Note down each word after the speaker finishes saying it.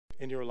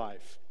in your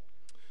life.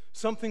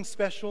 Something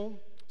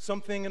special,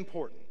 something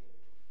important.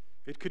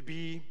 It could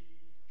be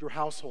your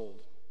household.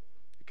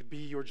 It could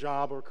be your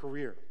job or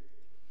career.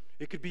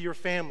 It could be your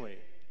family.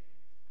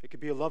 It could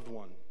be a loved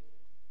one.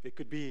 It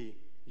could be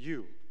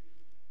you.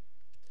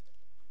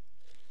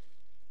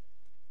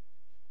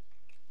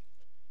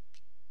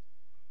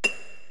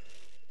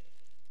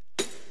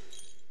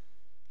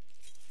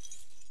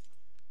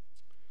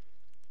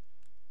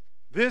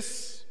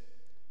 This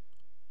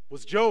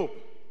was Job.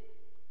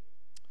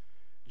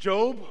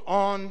 Job,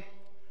 on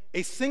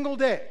a single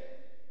day,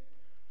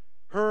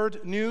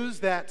 heard news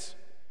that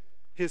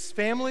his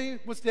family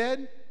was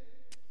dead,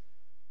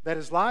 that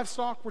his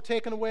livestock were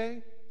taken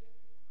away,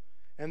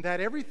 and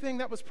that everything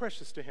that was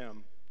precious to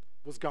him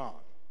was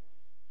gone.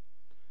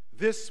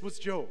 This was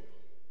Job.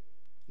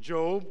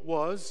 Job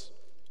was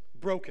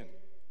broken.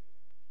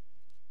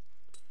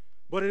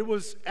 But it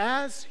was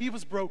as he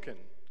was broken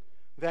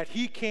that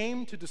he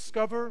came to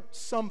discover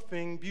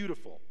something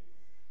beautiful.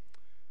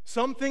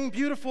 Something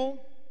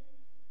beautiful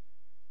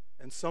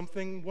and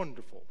something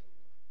wonderful.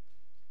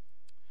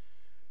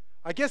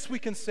 I guess we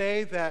can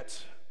say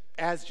that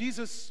as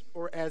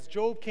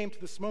Job came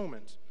to this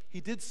moment, he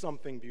did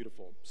something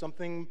beautiful,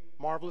 something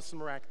marvelous and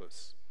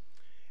miraculous.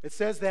 It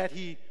says that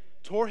he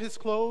tore his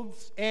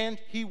clothes and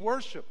he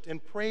worshiped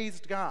and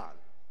praised God,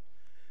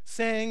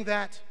 saying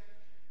that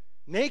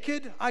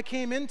naked I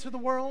came into the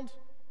world,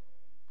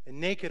 and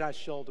naked I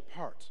shall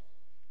depart.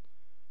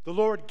 The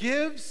Lord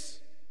gives,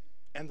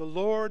 and the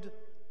Lord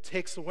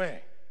takes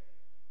away.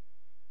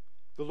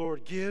 The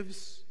Lord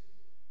gives,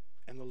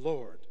 and the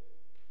Lord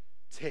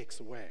takes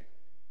away.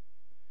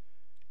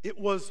 It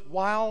was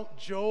while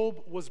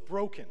Job was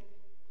broken,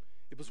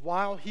 it was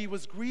while he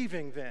was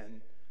grieving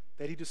then,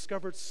 that he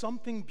discovered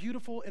something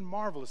beautiful and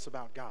marvelous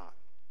about God.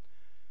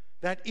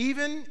 That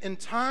even in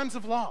times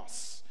of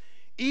loss,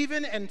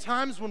 even in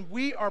times when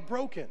we are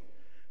broken,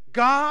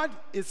 God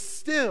is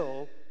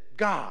still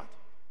God.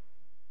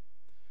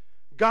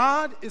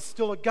 God is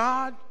still a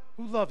God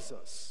who loves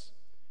us,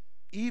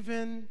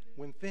 even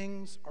when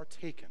things are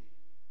taken.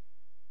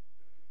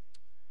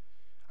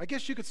 I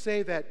guess you could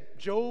say that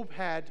Job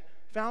had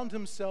found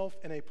himself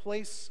in a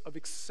place of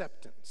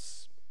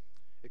acceptance.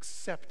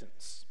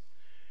 Acceptance.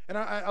 And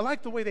I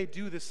like the way they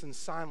do this in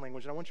sign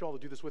language, and I want you all to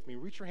do this with me.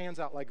 Reach your hands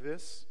out like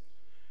this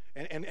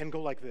and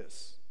go like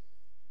this.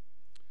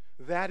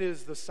 That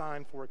is the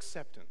sign for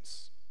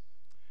acceptance.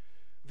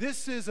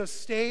 This is a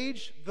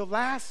stage, the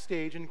last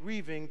stage in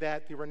grieving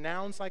that the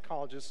renowned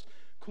psychologist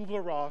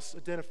Kubler-Ross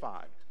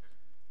identified.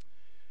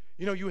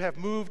 You know, you have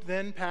moved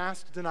then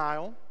past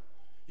denial.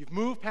 You've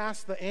moved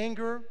past the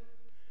anger.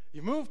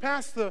 You've moved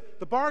past the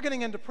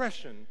bargaining and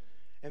depression.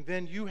 And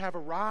then you have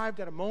arrived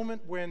at a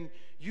moment when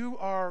you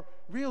are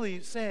really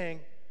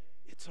saying,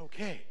 it's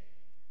okay.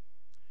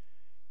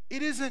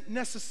 It isn't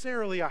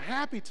necessarily a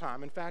happy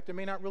time. In fact, there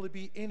may not really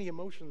be any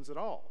emotions at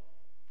all.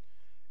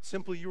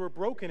 Simply, you are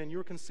broken and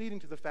you're conceding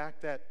to the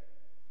fact that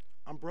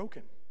I'm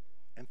broken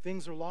and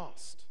things are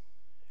lost.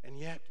 And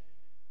yet,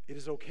 it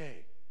is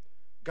okay.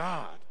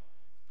 God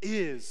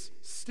is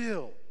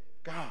still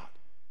God.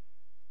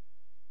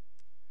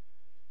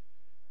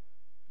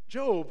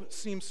 Job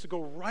seems to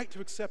go right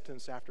to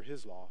acceptance after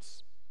his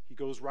loss. He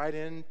goes right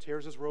in,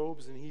 tears his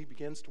robes, and he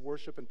begins to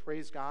worship and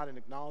praise God and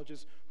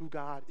acknowledges who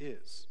God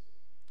is.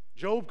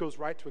 Job goes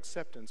right to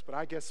acceptance, but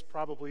I guess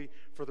probably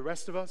for the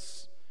rest of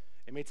us,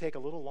 it may take a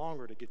little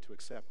longer to get to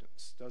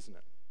acceptance, doesn't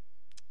it?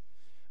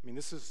 I mean,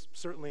 this is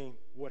certainly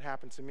what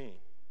happened to me.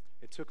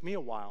 It took me a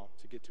while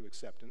to get to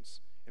acceptance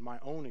in my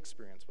own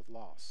experience with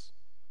loss.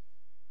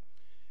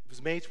 It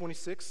was May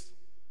 26th,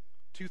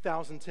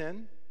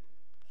 2010.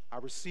 I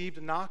received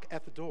a knock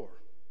at the door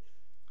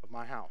of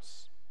my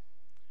house.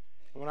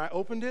 And when I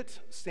opened it,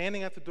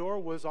 standing at the door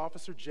was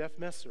Officer Jeff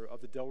Messer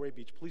of the Delray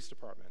Beach Police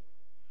Department.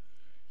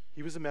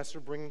 He was a messer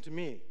bringing to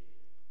me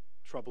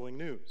troubling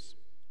news.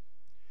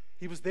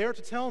 He was there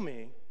to tell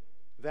me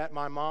that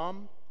my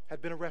mom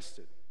had been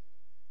arrested,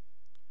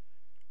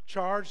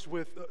 charged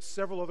with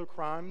several other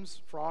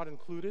crimes, fraud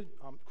included,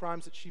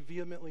 crimes that she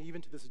vehemently,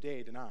 even to this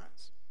day,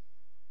 denies.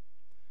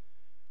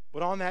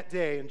 But on that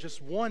day, and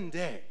just one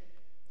day,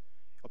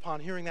 upon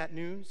hearing that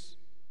news,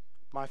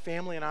 my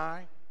family and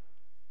I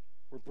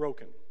were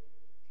broken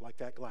like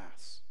that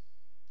glass.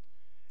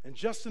 And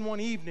just in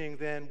one evening,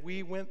 then,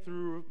 we went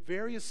through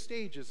various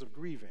stages of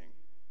grieving,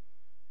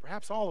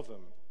 perhaps all of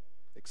them,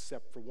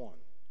 except for one,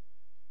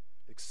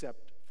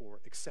 except for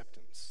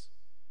acceptance.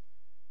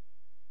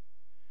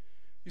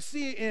 You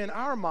see, in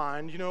our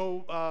mind,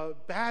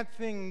 bad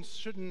things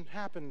shouldn't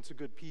happen to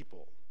good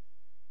people.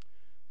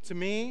 To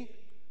me,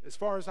 as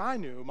far as I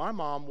knew, my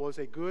mom was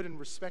a good and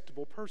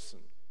respectable person.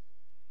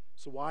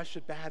 So why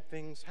should bad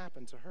things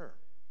happen to her?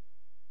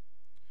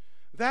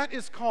 That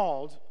is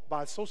called,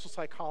 by social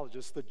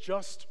psychologists, the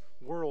just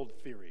world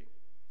theory.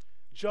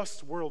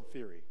 Just world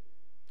theory.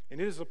 And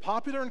it is a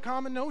popular and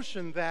common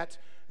notion that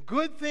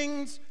good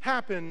things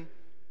happen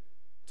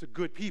to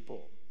good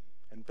people,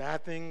 and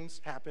bad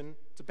things happen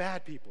to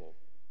bad people.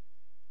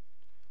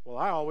 Well,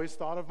 I always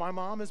thought of my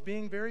mom as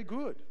being very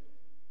good.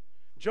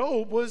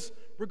 Job was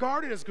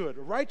regarded as good,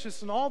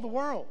 righteous in all the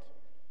world.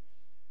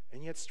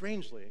 And yet,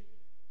 strangely,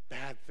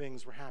 bad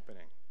things were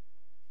happening.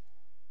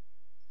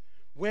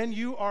 When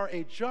you are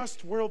a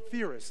just world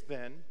theorist,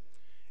 then,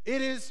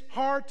 it is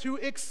hard to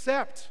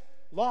accept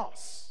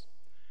loss.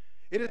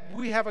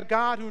 We have a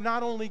God who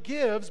not only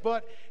gives,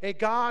 but a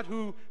God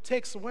who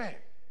takes away.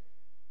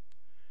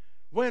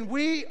 When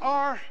we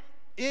are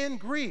in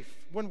grief,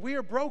 when we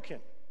are broken,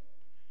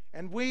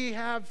 and we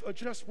have a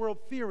just world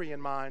theory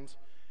in mind,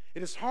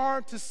 it is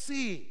hard to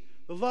see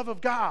the love of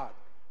God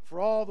for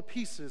all the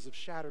pieces of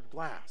shattered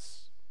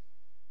glass.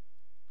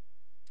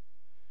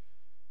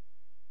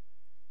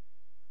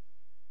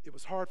 It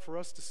was hard for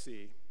us to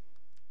see,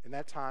 in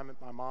that time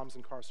at my mom's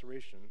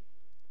incarceration,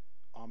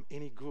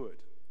 any good.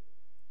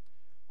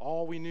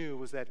 All we knew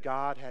was that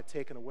God had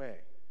taken away.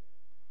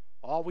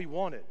 All we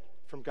wanted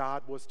from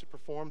God was to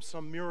perform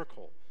some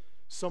miracle,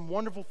 some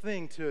wonderful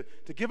thing to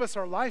give us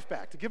our life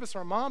back, to give us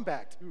our mom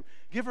back, to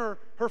give her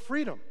her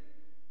freedom.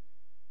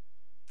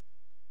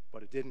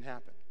 But it didn't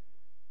happen.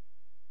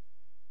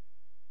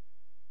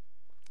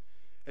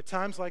 At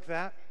times like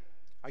that,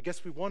 I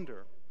guess we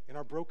wonder in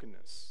our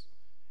brokenness,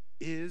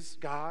 is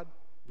God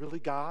really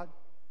God?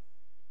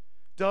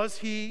 Does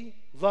He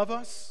love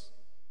us?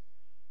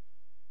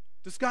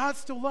 Does God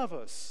still love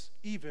us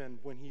even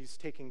when He's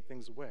taking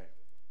things away?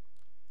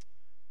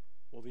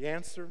 Well, the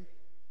answer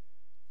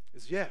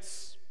is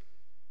yes.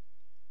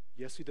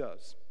 Yes, He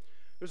does.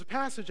 There's a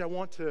passage I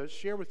want to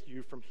share with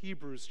you from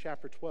Hebrews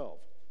chapter 12.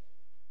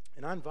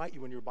 And I invite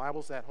you in your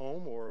Bibles at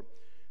home, or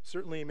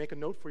certainly make a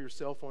note for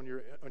yourself on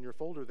your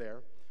folder there,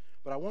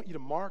 but I want you to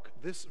mark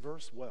this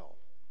verse well.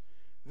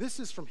 This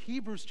is from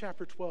Hebrews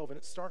chapter 12, and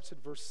it starts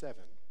at verse 7.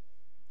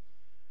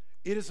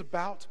 It is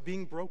about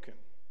being broken,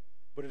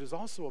 but it is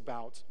also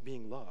about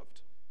being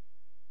loved.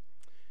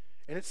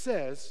 And it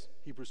says,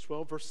 Hebrews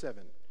 12, verse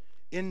 7,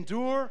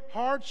 endure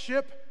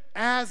hardship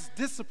as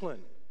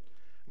discipline.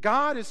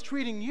 God is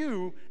treating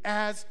you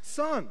as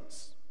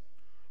sons.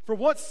 For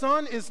what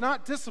son is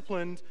not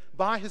disciplined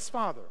by his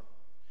father?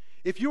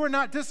 If you are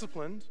not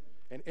disciplined,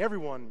 and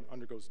everyone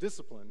undergoes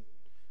discipline,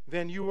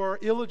 then you are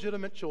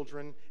illegitimate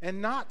children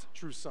and not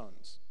true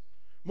sons.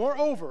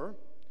 Moreover,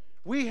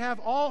 we have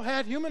all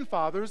had human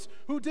fathers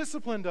who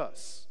disciplined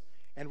us,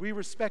 and we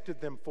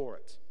respected them for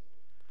it.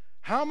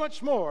 How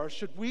much more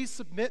should we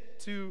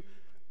submit to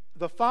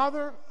the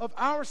Father of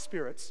our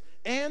spirits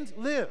and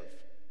live?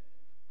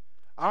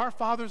 Our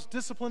fathers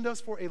disciplined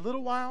us for a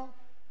little while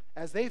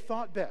as they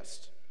thought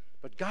best,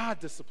 but God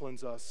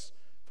disciplines us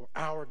for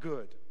our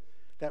good,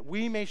 that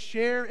we may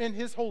share in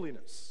His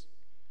holiness.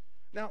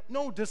 Now,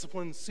 no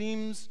discipline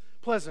seems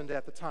pleasant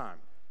at the time,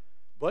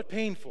 but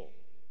painful.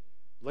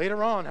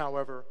 Later on,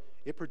 however,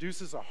 it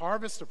produces a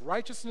harvest of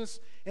righteousness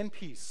and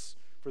peace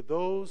for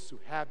those who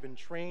have been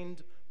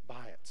trained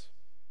by it.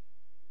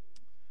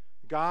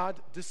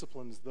 God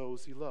disciplines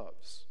those He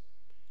loves.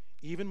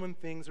 Even when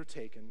things are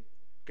taken,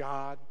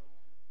 God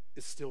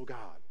is still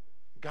God.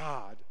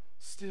 God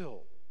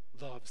still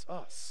loves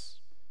us.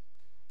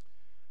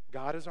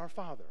 God is our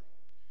Father.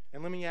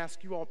 And let me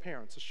ask you all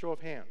parents, a show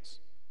of hands.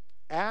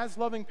 As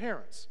loving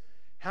parents,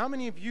 how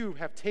many of you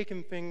have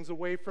taken things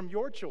away from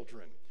your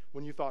children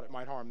when you thought it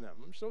might harm them?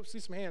 Let me see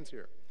some hands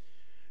here.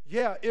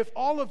 Yeah, if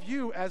all of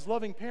you as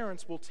loving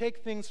parents will take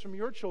things from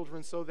your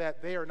children so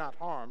that they are not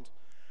harmed,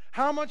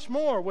 how much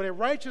more would a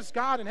righteous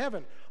God in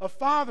heaven, a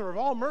Father of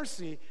all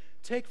mercy,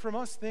 take from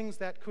us things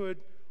that could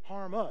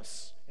harm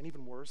us, and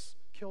even worse,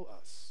 kill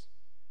us?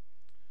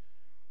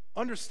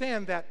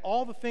 Understand that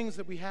all the things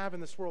that we have in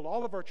this world,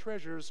 all of our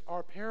treasures,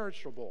 are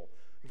perishable.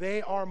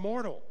 They are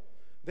mortal.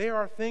 They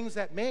are things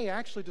that may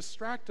actually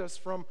distract us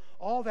from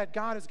all that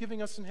God is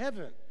giving us in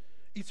heaven,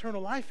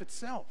 eternal life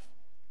itself.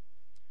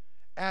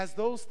 As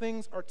those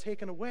things are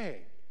taken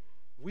away,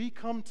 we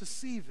come to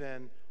see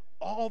then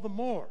all the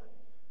more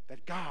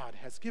that God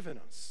has given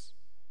us.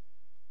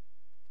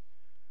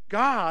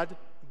 God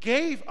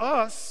gave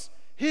us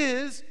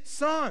His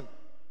Son.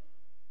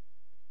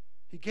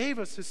 He gave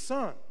us His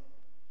Son,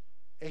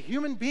 a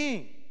human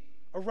being,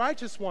 a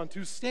righteous one,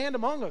 to stand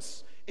among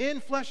us in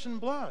flesh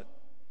and blood.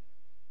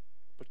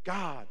 But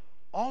God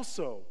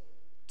also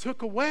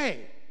took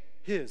away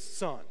His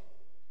Son.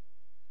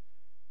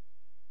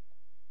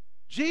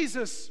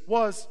 Jesus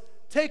was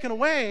taken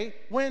away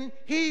when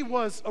He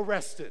was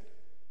arrested.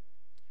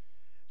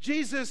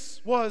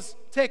 Jesus was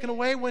taken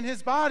away when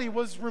His body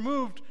was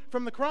removed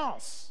from the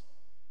cross.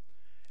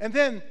 And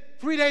then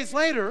 3 days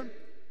later,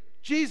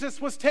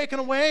 Jesus was taken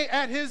away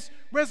at His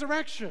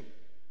resurrection.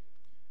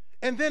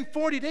 And then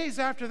 40 days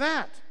after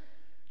that,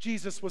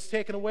 Jesus was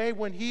taken away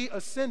when He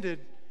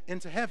ascended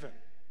into heaven.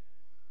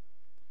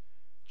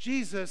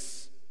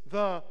 Jesus,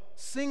 the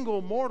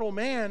single mortal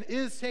man,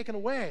 is taken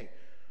away.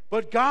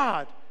 But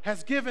God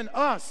has given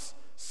us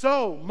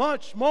so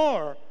much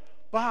more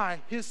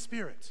by His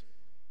Spirit.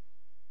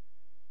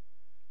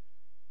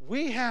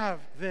 We have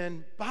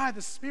then, by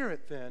the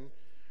Spirit then,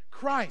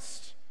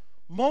 Christ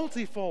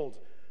multifold,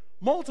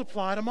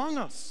 multiplied among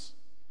us.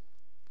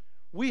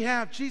 We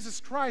have Jesus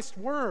Christ's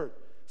Word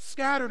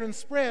scattered and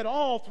spread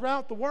all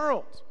throughout the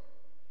world.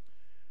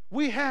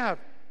 We have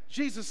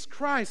Jesus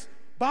Christ's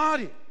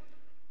body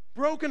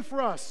broken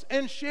for us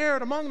and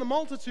shared among the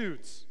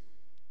multitudes.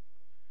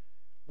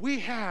 We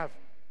have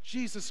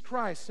Jesus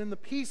Christ in the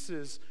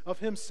pieces of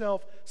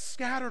himself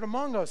scattered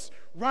among us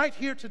right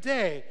here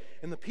today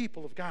in the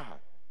people of God.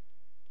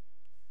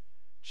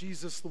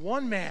 Jesus, the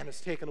one man, is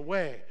taken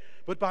away,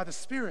 but by the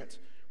Spirit,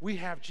 we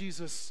have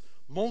Jesus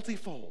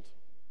multifold.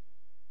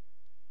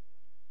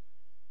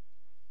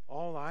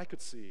 All I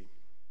could see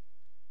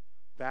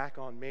back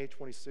on May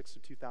 26th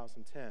of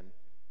 2010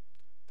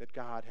 that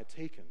God had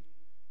taken.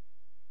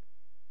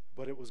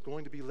 But it was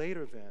going to be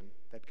later then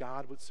that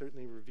God would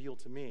certainly reveal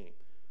to me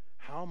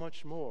how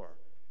much more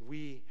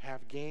we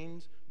have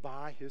gained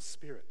by his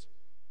Spirit.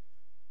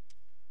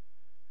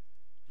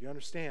 You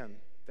understand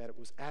that it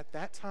was at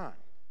that time,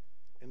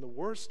 in the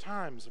worst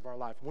times of our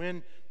life,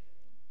 when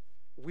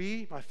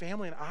we, my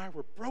family and I,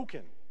 were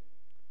broken,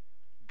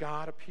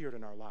 God appeared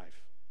in our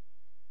life.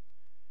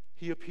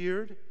 He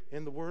appeared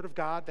in the Word of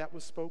God that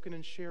was spoken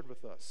and shared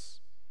with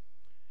us.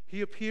 He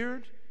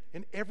appeared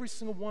in every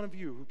single one of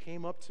you who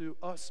came up to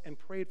us and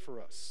prayed for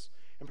us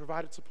and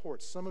provided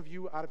support. Some of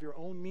you, out of your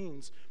own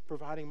means,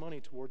 providing money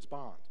towards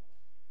bond.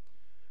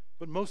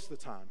 But most of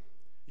the time,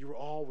 you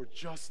all were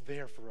just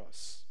there for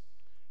us,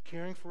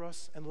 caring for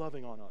us and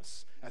loving on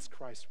us as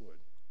Christ would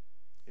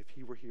if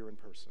he were here in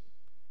person.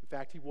 In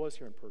fact, he was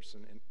here in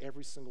person in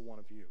every single one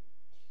of you.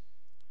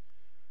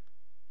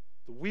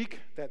 The week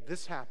that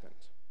this happened,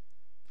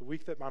 the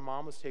week that my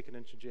mom was taken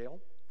into jail,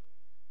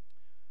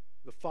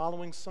 the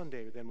following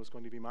Sunday then was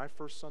going to be my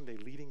first Sunday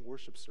leading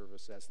worship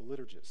service as the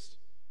liturgist.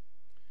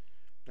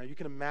 Now you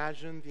can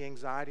imagine the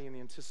anxiety and the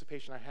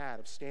anticipation I had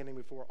of standing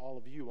before all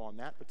of you on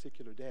that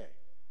particular day.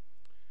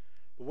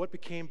 But what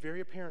became very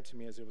apparent to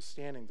me as I was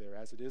standing there,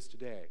 as it is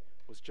today,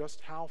 was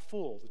just how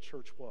full the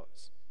church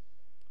was.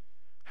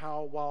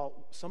 How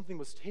while something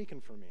was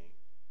taken from me,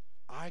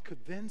 I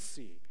could then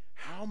see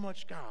how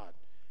much God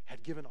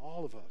had given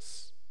all of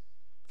us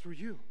through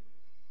you.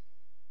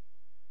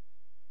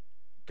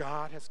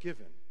 God has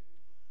given,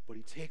 but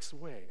he takes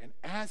away. And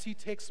as he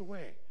takes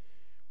away,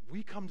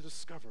 we come to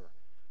discover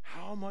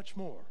how much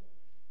more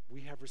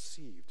we have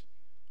received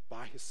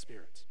by his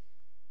Spirit.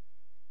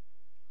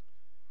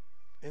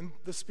 In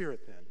the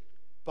Spirit then,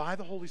 by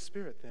the Holy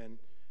Spirit then,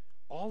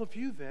 all of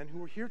you then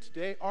who are here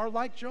today are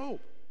like Job.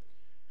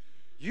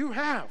 You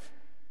have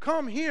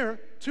come here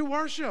to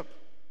worship,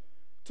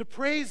 to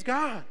praise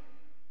God.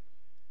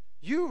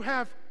 You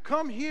have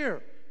come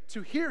here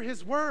to hear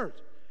his word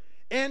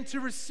and to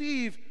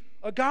receive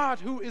a God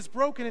who is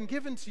broken and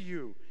given to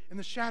you in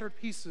the shattered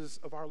pieces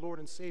of our Lord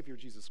and Savior,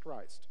 Jesus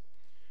Christ.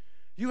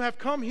 You have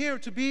come here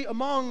to be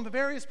among the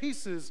various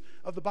pieces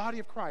of the body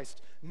of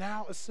Christ,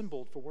 now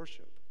assembled for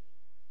worship.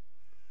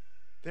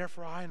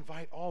 Therefore, I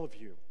invite all of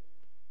you,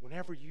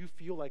 whenever you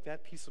feel like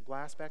that piece of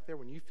glass back there,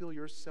 when you feel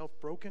yourself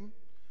broken,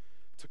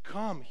 to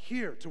come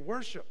here to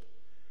worship,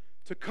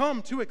 to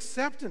come to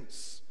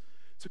acceptance,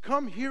 to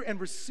come here and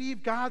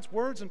receive God's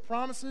words and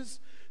promises,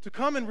 to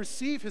come and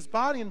receive his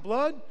body and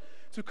blood,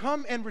 to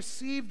come and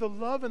receive the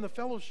love and the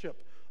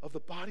fellowship of the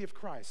body of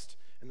Christ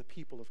and the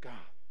people of God.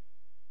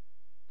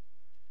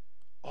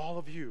 All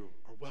of you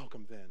are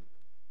welcome then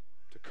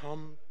to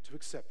come to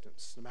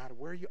acceptance, no matter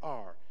where you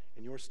are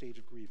in your stage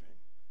of grieving.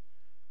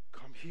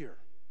 Come here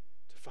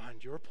to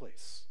find your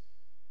place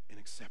in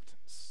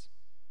acceptance.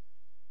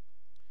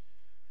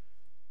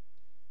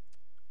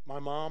 My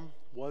mom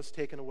was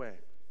taken away.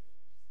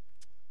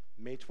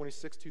 May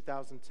 26,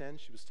 2010,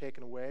 she was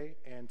taken away,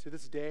 and to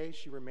this day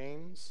she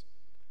remains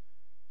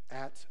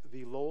at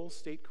the Lowell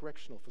State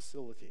Correctional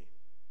Facility.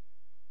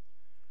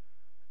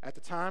 At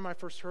the time I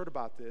first heard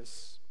about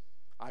this,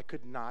 I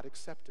could not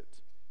accept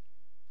it.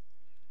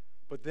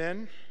 But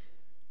then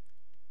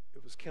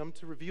it was come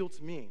to reveal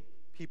to me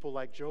people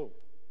like Job,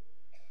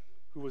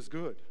 who was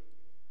good.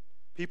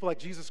 People like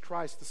Jesus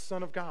Christ, the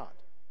Son of God.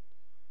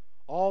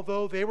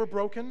 Although they were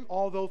broken,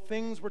 although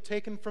things were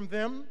taken from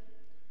them,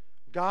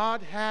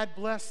 God had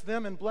blessed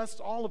them and blessed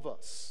all of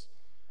us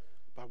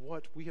by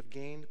what we have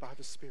gained by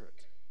the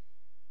Spirit.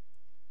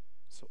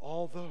 So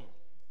although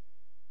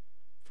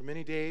for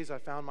many days I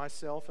found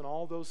myself in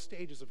all those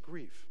stages of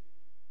grief,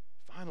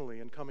 finally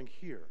in coming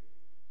here,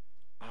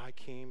 I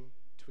came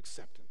to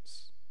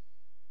acceptance.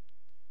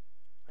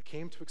 I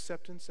came to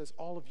acceptance as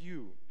all of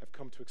you have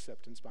come to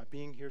acceptance by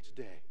being here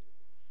today.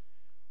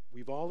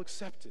 We've all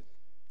accepted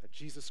that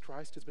Jesus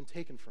Christ has been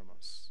taken from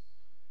us,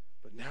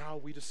 but now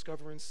we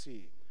discover and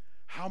see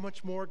how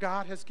much more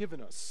God has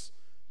given us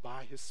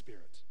by his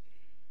Spirit.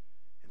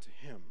 And to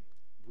him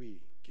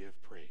we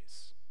give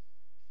praise.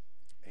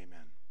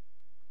 Amen.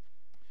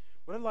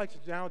 What I'd like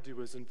to now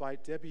do is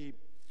invite Debbie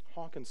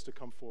Hawkins to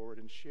come forward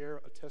and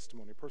share a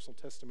testimony, a personal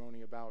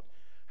testimony about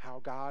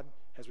how God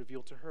has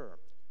revealed to her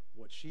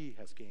what she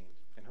has gained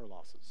in her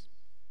losses.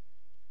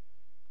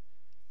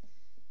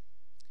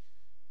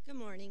 Good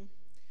morning.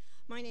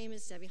 My name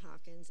is Debbie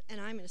Hawkins, and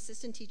I'm an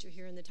assistant teacher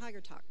here in the Tiger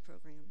Talk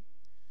program.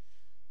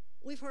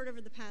 We've heard over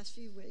the past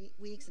few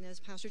weeks, and as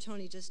Pastor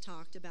Tony just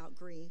talked about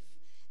grief,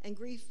 And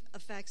grief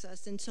affects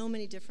us in so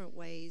many different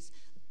ways.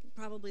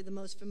 Probably the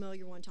most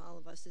familiar one to all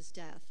of us is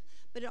death.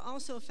 But it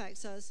also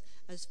affects us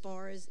as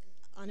far as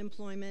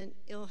unemployment,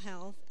 ill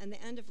health, and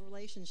the end of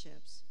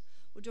relationships.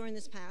 Well, during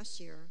this past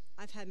year,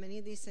 I've had many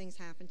of these things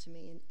happen to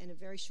me in a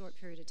very short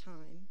period of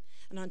time.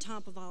 And on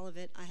top of all of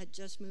it, I had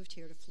just moved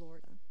here to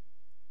Florida.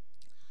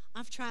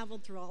 I've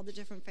traveled through all the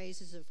different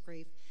phases of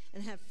grief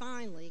and have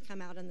finally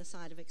come out on the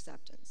side of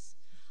acceptance.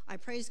 I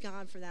praise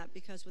God for that,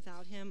 because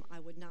without him, I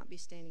would not be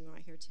standing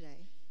right here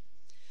today.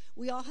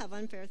 We all have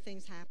unfair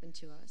things happen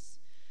to us.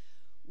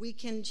 We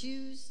can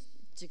choose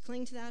to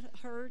cling to that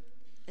hurt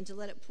and to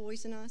let it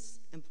poison us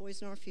and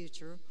poison our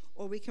future,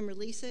 or we can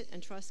release it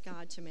and trust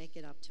God to make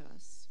it up to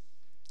us.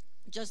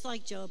 Just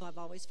like Job, I've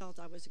always felt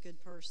I was a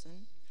good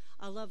person.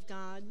 I love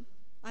God.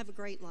 I have a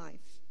great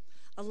life.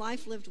 A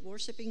life lived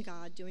worshiping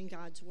God, doing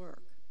God's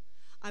work.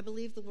 I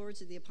believe the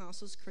words of the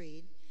Apostles'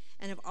 Creed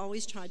and have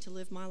always tried to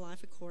live my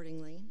life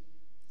accordingly.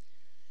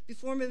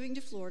 Before moving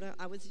to Florida,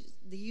 I was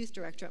the youth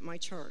director at my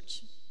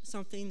church,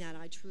 something that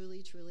I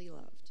truly, truly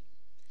loved.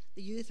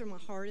 The youth are my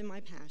heart and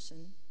my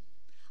passion.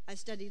 I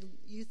studied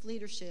youth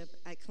leadership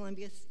at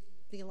Columbia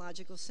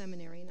Theological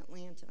Seminary in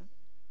Atlanta.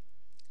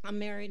 I'm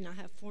married and I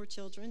have 4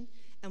 children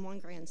and 1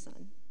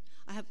 grandson.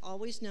 I have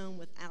always known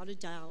without a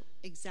doubt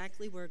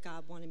exactly where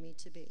God wanted me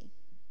to be.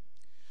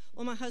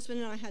 Well, my husband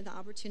and I had the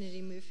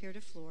opportunity to move here to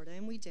Florida,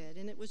 and we did,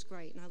 and it was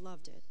great, and I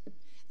loved it.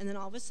 And then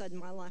all of a sudden,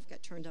 my life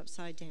got turned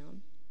upside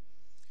down.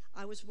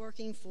 I was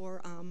working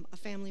for a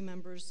family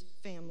member's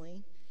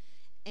family,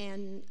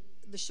 and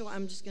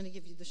I'm just going to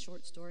give you the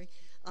short story.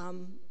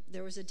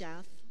 There was a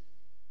death,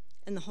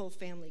 and the whole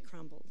family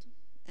crumbled,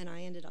 and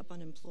I ended up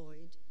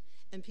unemployed.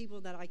 And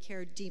people that I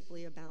cared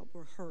deeply about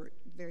were hurt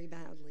very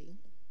badly.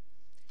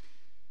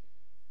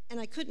 And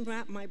I couldn't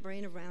wrap my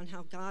brain around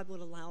how God would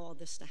allow all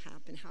this to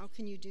happen. How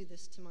can you do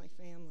this to my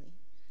family?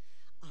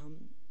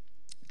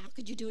 How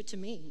could you do it to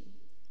me?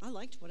 I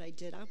liked what I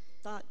did. I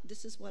thought,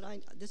 this is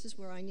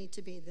where I need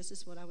to be. This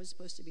is what I was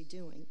supposed to be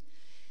doing.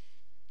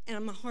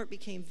 And my heart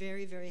became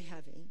very, very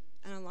heavy,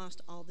 and I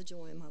lost all the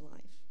joy in my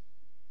life.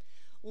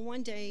 Well,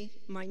 one day,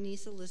 my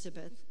niece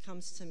Elizabeth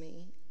comes to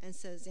me and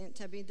says, Aunt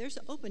Debbie, there's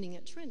an opening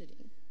at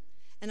Trinity,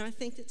 and I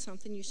think it's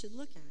something you should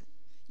look at.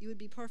 You would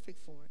be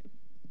perfect for it.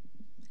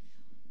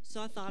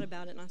 So I thought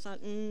about it, and I thought,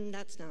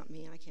 that's not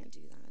me. I can't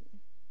do that.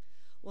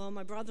 Well,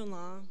 my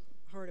brother-in-law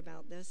heard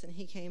about this, and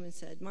he came and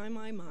said, my,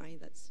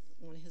 that's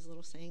one of his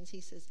little sayings.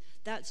 He says,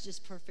 that's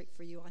just perfect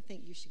for you. I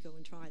think you should go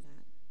and try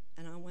that.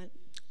 And I went,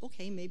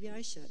 okay, maybe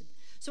I should.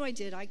 So I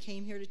did. I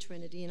came here to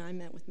Trinity, and I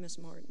met with Miss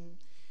Martin,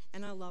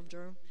 and I loved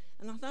her.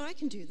 And I thought, I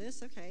can do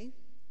this, okay.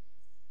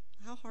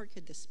 How hard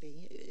could this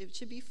be? It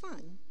should be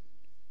fun.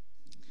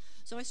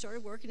 So I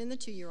started working in the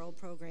 2-year-old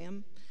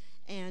program,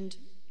 and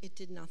it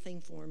did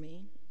nothing for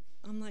me.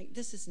 I'm like,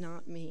 this is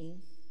not me.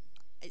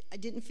 I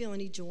didn't feel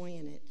any joy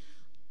in it.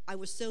 I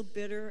was so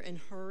bitter and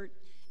hurt,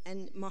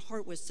 and my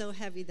heart was so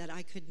heavy that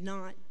I could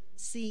not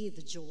see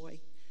the joy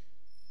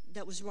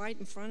that was right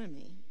in front of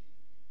me.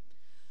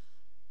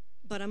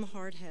 But I'm a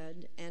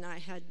hardhead, and I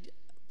had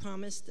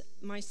promised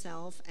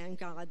myself and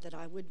God that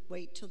I would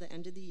wait till the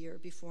end of the year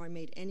before I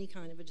made any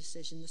kind of a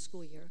decision the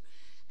school year.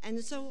 And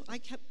so I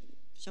kept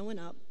showing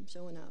up.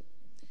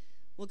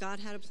 Well, God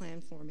had a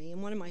plan for me,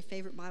 and one of my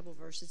favorite Bible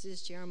verses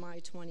is Jeremiah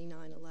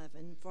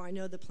 29:11. For I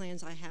know the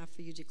plans I have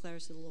for you,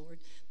 declares the Lord,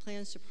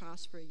 plans to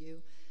prosper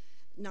you,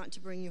 not to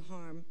bring you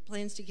harm,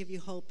 plans to give you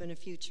hope and a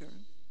future.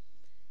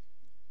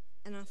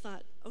 And I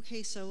thought,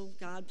 okay, so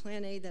God,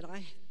 plan A that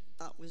I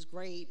thought was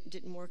great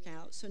didn't work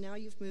out, so now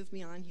you've moved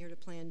me on here to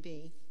plan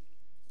B.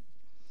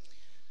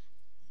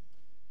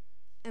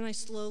 And I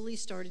slowly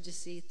started to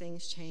see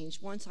things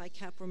change once I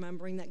kept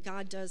remembering that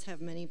God does have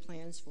many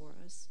plans for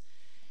us.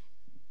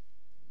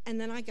 And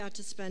then I got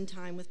to spend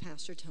time with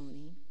Pastor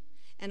Tony,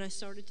 and I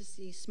started to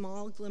see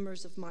small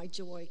glimmers of my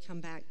joy come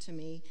back to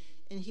me,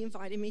 and he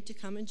invited me to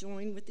come and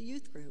join with the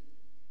youth group.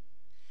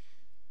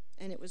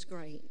 And it was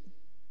great.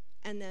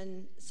 And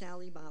then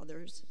Sally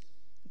Bothers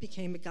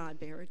became a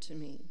God-bearer to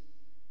me.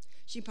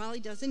 She probably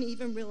doesn't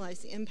even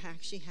realize the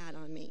impact she had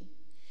on me.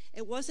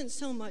 It wasn't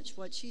so much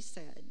what she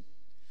said,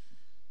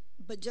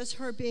 but just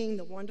her being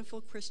the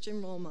wonderful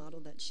Christian role model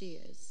that she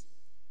is.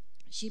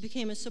 She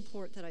became a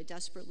support that I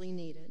desperately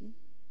needed.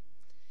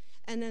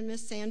 And then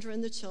Miss Sandra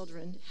and the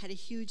children had a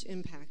huge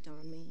impact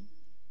on me.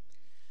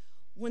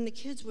 When the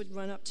kids would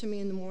run up to me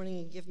in the morning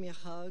and give me a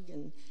hug,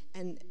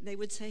 and they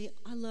would say,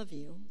 I love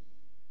you,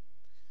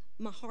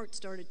 my heart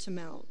started to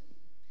melt.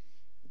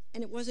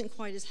 And it wasn't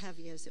quite as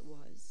heavy as it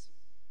was.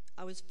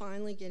 I was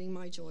finally getting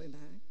my joy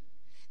back.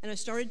 And I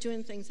started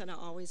doing things that I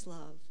always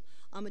love.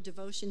 I'm a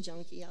devotion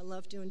junkie. I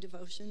love doing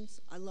devotions.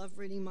 I love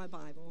reading my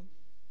Bible.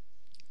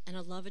 And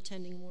I love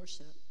attending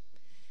worship.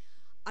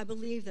 I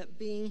believe that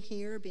being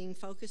here, being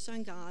focused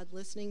on God,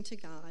 listening to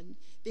God,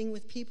 being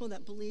with people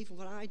that believe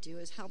what I do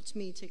has helped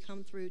me to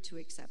come through to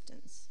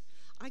acceptance.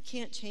 I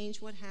can't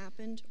change what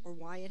happened or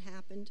why it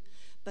happened,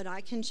 but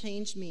I can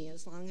change me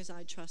as long as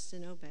I trust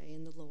and obey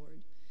in the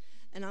Lord.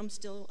 And I'm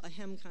still a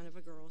hymn kind of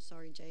a girl.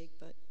 Sorry, Jake,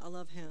 but I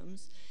love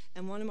hymns.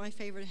 And one of my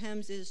favorite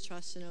hymns is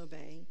Trust and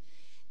Obey.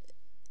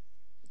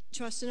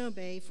 Trust and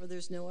obey, for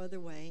there's no other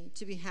way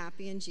to be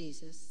happy in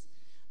Jesus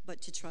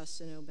but to trust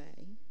and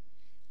obey.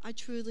 I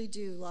truly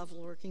do love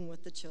working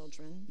with the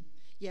children.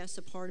 Yes,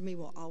 a part of me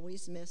will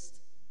always miss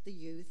the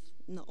youth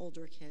and the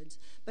older kids,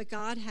 but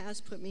God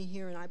has put me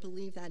here, and I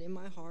believe that in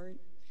my heart.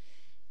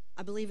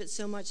 I believe it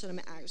so much that I'm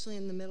actually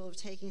in the middle of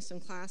taking some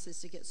classes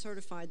to get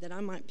certified that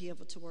I might be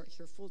able to work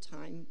here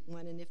full-time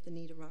when and if the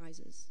need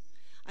arises.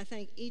 I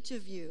thank each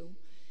of you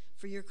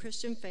for your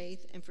Christian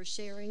faith and for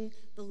sharing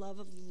the love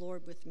of the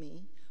Lord with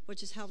me,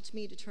 which has helped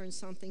me to turn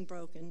something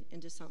broken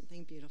into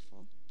something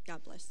beautiful.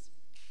 God bless.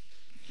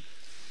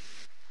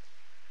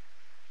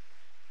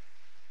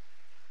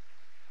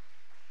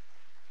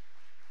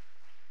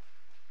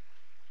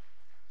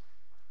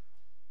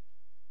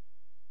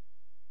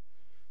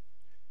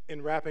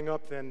 In wrapping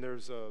up, then,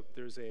 there's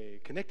a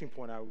connecting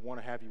point I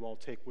want to have you all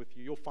take with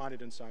you. You'll find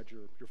it inside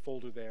your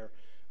folder there,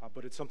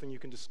 but it's something you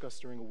can discuss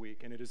during a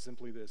week, and it is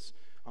simply this.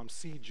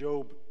 See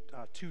Job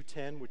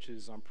 2:10, which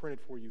is printed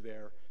for you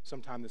there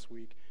sometime this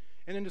week,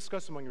 and then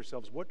discuss among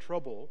yourselves what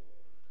trouble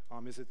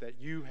is it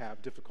that you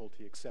have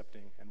difficulty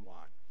accepting and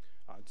why.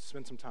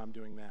 Spend some time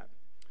doing that.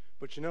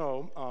 But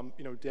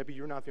Debbie,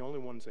 you're not the only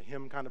one who's a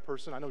hymn kind of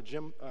person. I know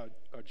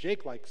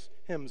Jake likes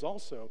hymns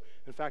also.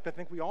 In fact, I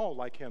think we all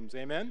like hymns.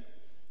 Amen?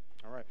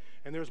 All right.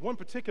 And there's one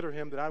particular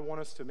hymn that I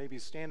want us to maybe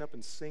stand up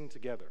and sing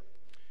together.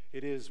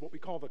 It is what we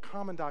call the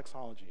Common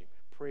Doxology,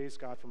 Praise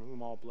God from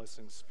whom all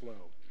blessings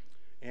flow.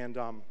 And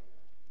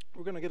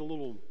we're going to get a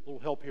little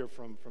help here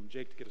from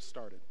Jake to get us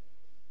started.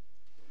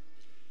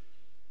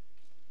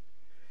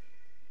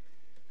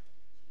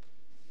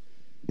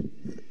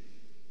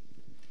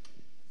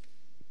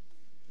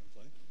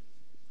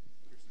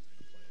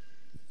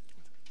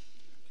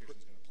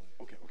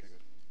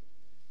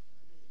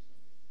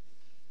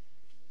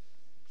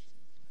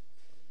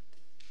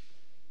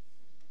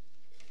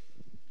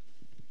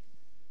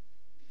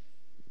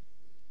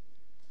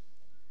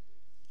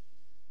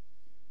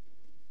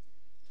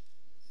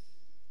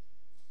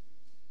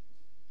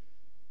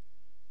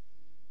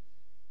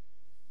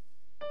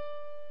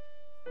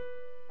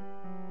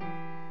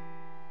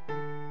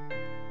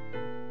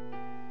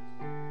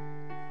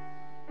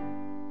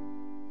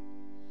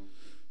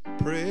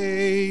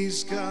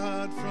 Praise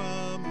God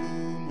from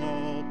whom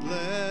all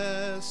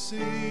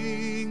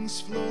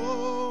blessings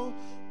flow.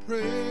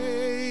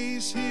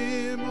 Praise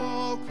Him,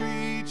 all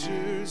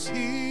creatures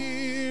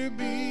here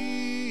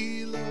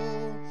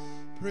below.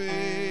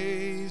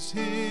 Praise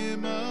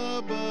Him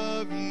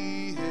above,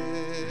 ye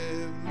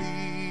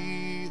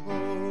heavenly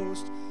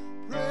host.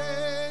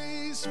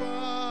 Praise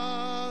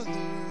Father,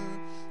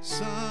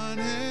 Son,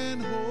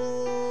 and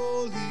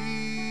Holy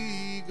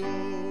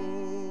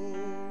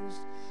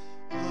Ghost.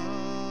 Amen.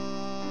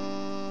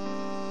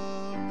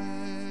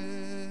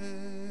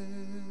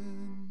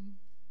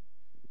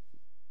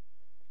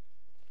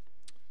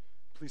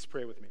 Please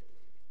pray with me.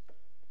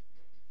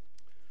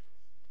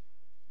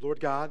 Lord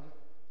God,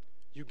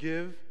 you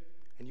give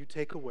and you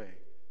take away.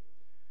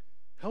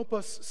 Help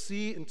us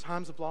see in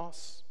times of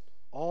loss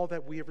all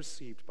that we have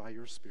received by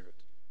your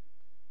Spirit.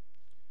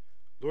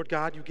 Lord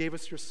God, you gave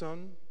us your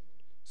Son,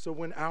 so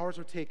when ours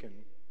are taken,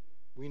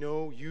 we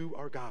know you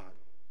are God.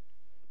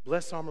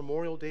 Bless our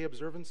Memorial Day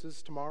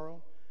observances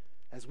tomorrow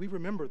as we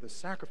remember the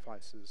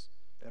sacrifices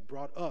that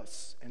brought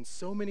us and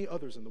so many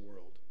others in the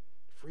world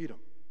freedom.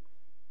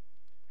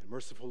 And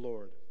merciful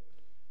Lord,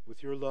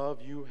 with your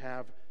love you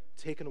have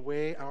taken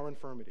away our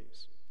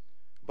infirmities.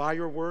 By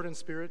your word and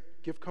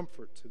Spirit, give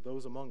comfort to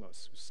those among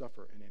us who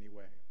suffer in any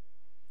way.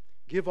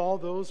 Give all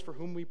those for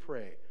whom we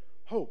pray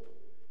hope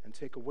and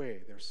take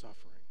away their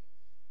suffering.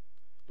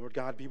 Lord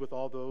God, be with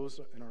all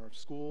those in our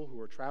school who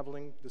are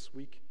traveling this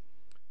week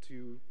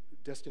to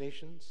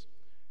destinations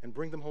and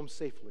bring them home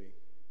safely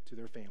to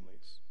their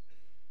families.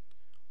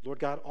 Lord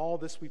God, all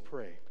this we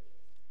pray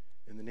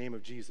in the name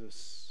of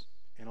Jesus,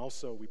 and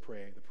also we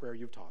pray the prayer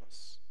you've taught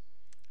us.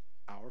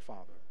 Our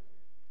Father,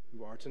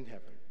 who art in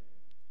heaven,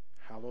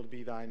 hallowed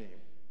be thy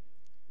name.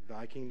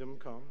 Thy kingdom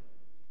come,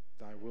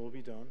 thy will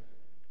be done,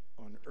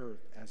 on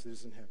earth as it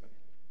is in heaven.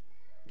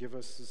 Give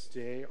us this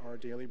day our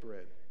daily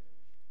bread,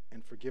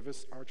 and forgive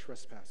us our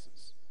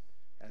trespasses,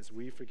 as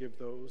we forgive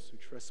those who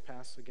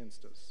trespass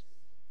against us.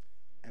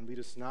 And lead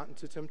us not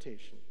into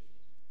temptation,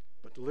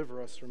 but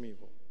deliver us from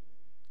evil.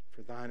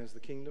 For thine is the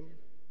kingdom,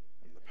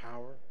 and the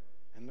power,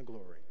 and the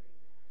glory,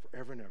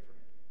 forever and ever.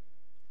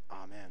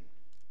 Amen.